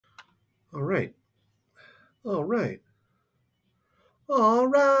All right. All right. All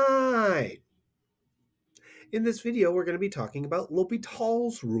right. In this video, we're going to be talking about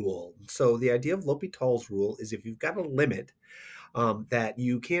L'Hopital's rule. So the idea of L'Hopital's rule is if you've got a limit that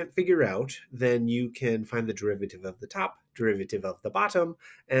you can't figure out, then you can find the derivative of the top, derivative of the bottom,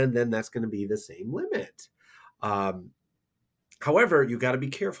 and then that's going to be the same limit. Um, However, you got to be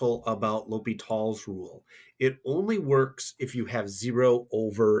careful about L'Hopital's rule. It only works if you have 0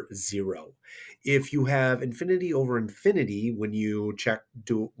 over 0. If you have infinity over infinity, when you check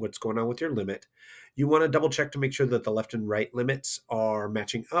do what's going on with your limit, you want to double check to make sure that the left and right limits are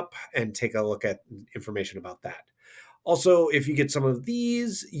matching up and take a look at information about that. Also, if you get some of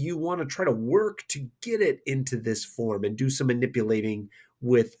these, you want to try to work to get it into this form and do some manipulating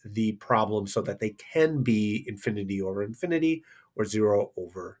with the problem so that they can be infinity over infinity or 0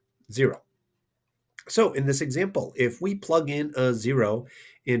 over 0. So in this example, if we plug in a 0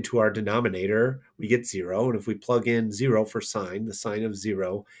 into our denominator, we get 0. And if we plug in 0 for sign, the sign of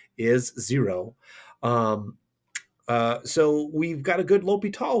 0 is 0. So we've got a good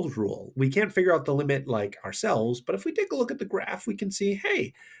L'Hopital's rule. We can't figure out the limit like ourselves, but if we take a look at the graph, we can see,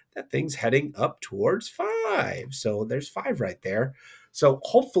 hey, that thing's heading up towards 5. So there's 5 right there. So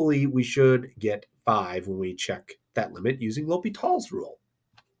hopefully we should get 5 when we check that limit using L'Hopital's rule.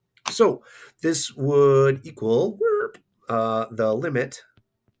 So this would equal the limit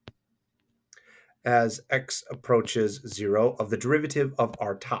as x approaches 0 of the derivative of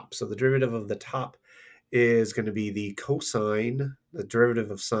our top. So the derivative of the top is going to be the cosine. The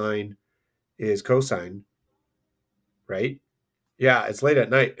derivative of sine is cosine, right? Yeah, it's late at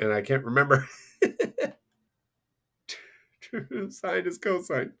night and I can't remember. Sine is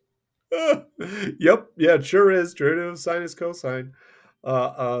cosine. Yep, yeah, it sure is. Derivative of sine is cosine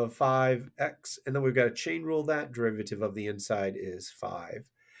of 5x. And then we've got to chain rule that. Derivative of the inside is 5.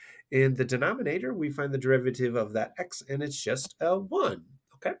 In the denominator, we find the derivative of that x, and it's just a 1.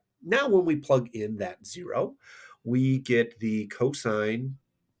 Okay. Now, when we plug in that 0, we get the cosine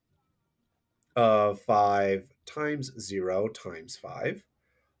of 5 times 0 times 5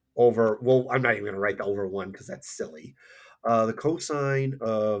 over, well, I'm not even going to write the over 1 because that's silly. The cosine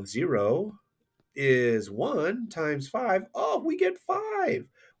of 0 is 1 times 5. Oh, we get 5,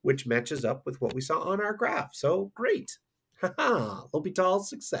 which matches up with what we saw on our graph. So great. Haha, L'Hopital's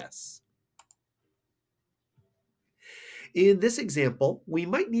success. In this example, we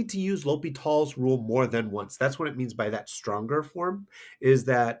might need to use L'Hopital's rule more than once. That's what it means by that stronger form, is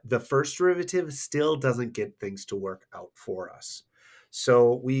that the first derivative still doesn't get things to work out for us.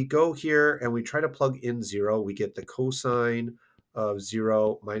 So we go here and we try to plug in 0. We get the cosine of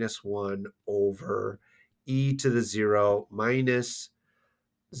 0 minus 1 over e to the 0 minus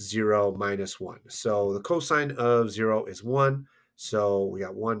 0 minus 1. So the cosine of 0 is 1. So we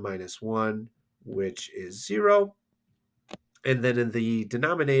got 1 minus 1, which is 0. And then in the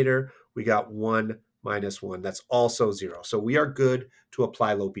denominator, we got 1 minus 1. That's also 0. So we are good to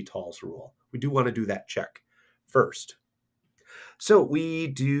apply L'Hopital's rule. We do want to do that check first. So we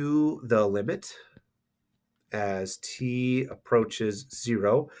do the limit as t approaches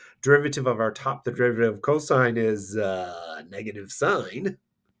 0. Derivative of our top, the derivative of cosine is negative sine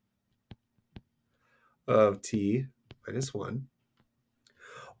of t minus 1.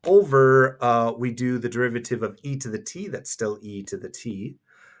 Over, we do the derivative of e to the t. That's still e to the t.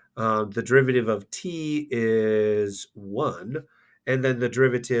 The derivative of t is 1, and then the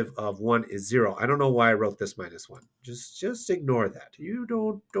derivative of 1 is 0. I don't know why I wrote this minus 1. Just ignore that. You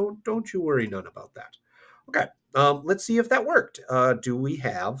don't you worry none about that. Okay, let's see if that worked. Do we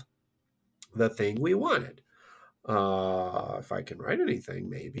have the thing we wanted? If I can write anything,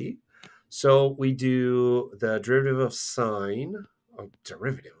 maybe. So we do the derivative of sine,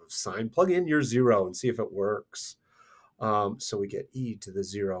 plug in your 0 and see if it works. So we get e to the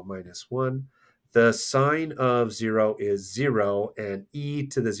 0 minus 1. The sine of 0 is 0, and e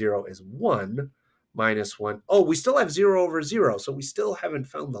to the 0 is 1 minus 1. Oh, we still have 0 over 0, so we still haven't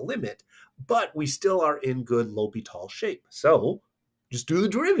found the limit, but we still are in good L'Hopital shape. So just do the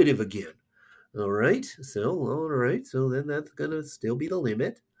derivative again. All right, so then that's going to still be the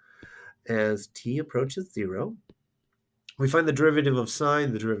limit as t approaches 0. We find the derivative of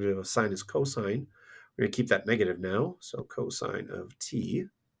sine. The derivative of sine is cosine. We're going to keep that negative now. So cosine of t.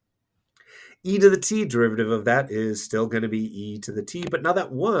 E to the t, derivative of that is still going to be e to the t. But now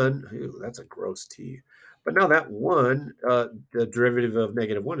that 1, that's a gross t. But now that 1, the derivative of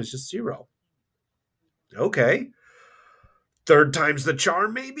negative 1 is just 0. Okay. Third time's the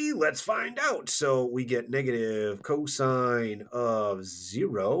charm, maybe? Let's find out. So we get negative cosine of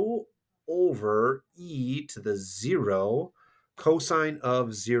 0 over e to the 0 cosine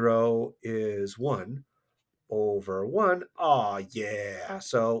of 0 is 1 over 1. Oh, yeah.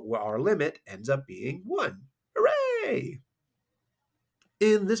 So our limit ends up being 1. Hooray!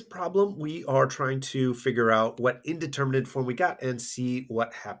 In this problem, we are trying to figure out what indeterminate form we got and see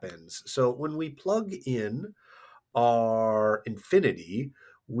what happens. So when we plug in our infinity,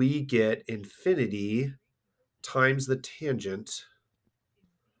 we get infinity times the tangent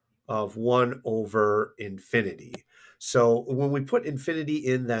of 1 over infinity. So when we put infinity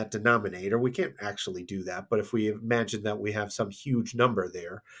in that denominator, we can't actually do that. But if we imagine that we have some huge number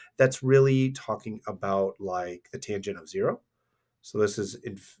there, that's really talking about like the tangent of 0. So this is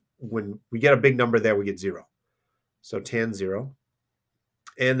when we get a big number there, we get 0. So tan 0.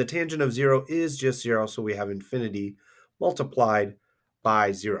 And the tangent of 0 is just 0. So we have infinity multiplied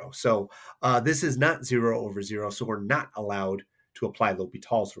by 0. So this is not 0 over 0. So we're not allowed to apply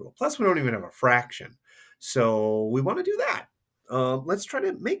L'Hopital's rule. Plus, we don't even have a fraction. So we want to do that. Let's try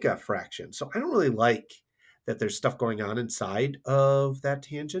to make a fraction. So I don't really like that there's stuff going on inside of that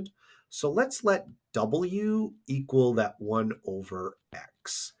tangent. So let's let w equal that 1 over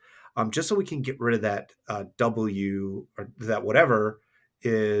x. Just so we can get rid of that w, or that whatever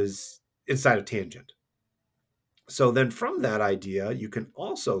is inside of tangent. So then from that idea, you can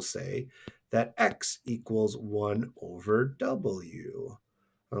also say that x equals 1 over w.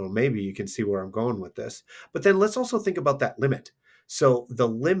 Oh, maybe you can see where I'm going with this. But then let's also think about that limit. So the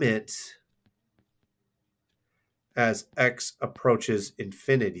limit as x approaches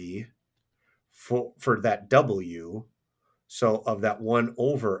infinity for that w, so of that 1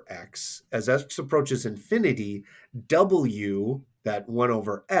 over x, as x approaches infinity, w, that 1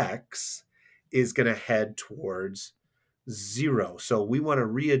 over x, is going to head towards 0. So we want to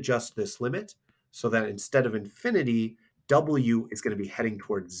readjust this limit so that instead of infinity, w is going to be heading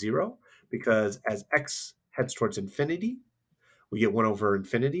towards 0, because as x heads towards infinity, we get 1 over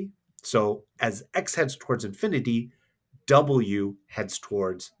infinity. So as x heads towards infinity, w heads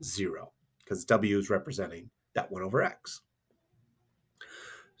towards 0, because w is representing that 1 over x.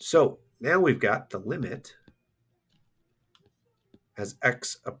 So now we've got the limit as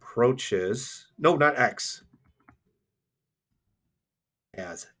x approaches, no, not x,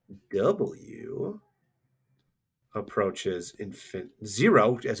 as w approaches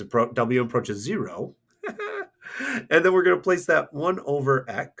 0, as w approaches 0. And then we're going to place that 1 over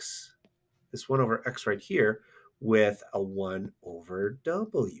x, this 1 over x right here, with a 1 over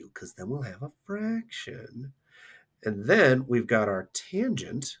w, because then we'll have a fraction. And then we've got our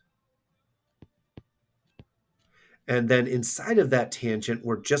tangent. And then inside of that tangent,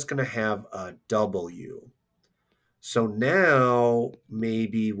 we're just going to have a w. So now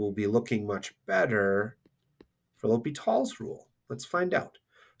maybe we'll be looking much better for L'Hopital's rule. Let's find out.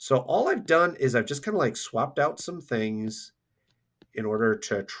 So all I've done is I've just kind of like swapped out some things in order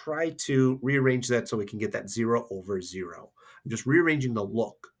to try to rearrange that so we can get that 0 over 0. I'm just rearranging the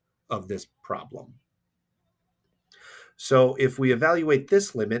look of this problem. So if we evaluate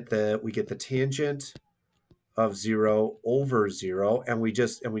this limit, we get the tangent of 0 over 0, and we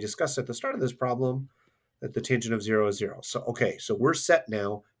discussed at the start of this problem that the tangent of 0 is 0. So okay, so we're set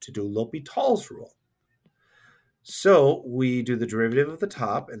now to do L'Hopital's rule. So we do the derivative of the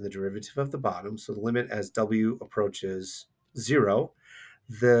top and the derivative of the bottom. So the limit as w approaches 0.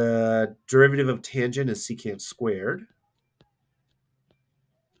 The derivative of tangent is secant squared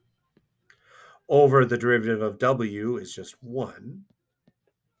over the derivative of w is just 1.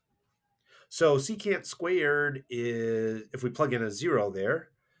 So secant squared is, if we plug in a 0 there,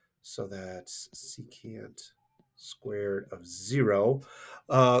 so that's secant squared of 0.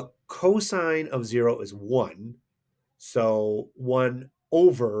 Cosine of 0 is 1. So 1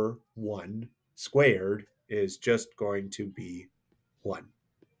 over 1 squared is just going to be 1.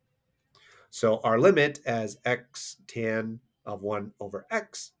 So our limit as x tan of 1 over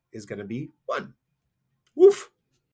x is going to be 1. Woof!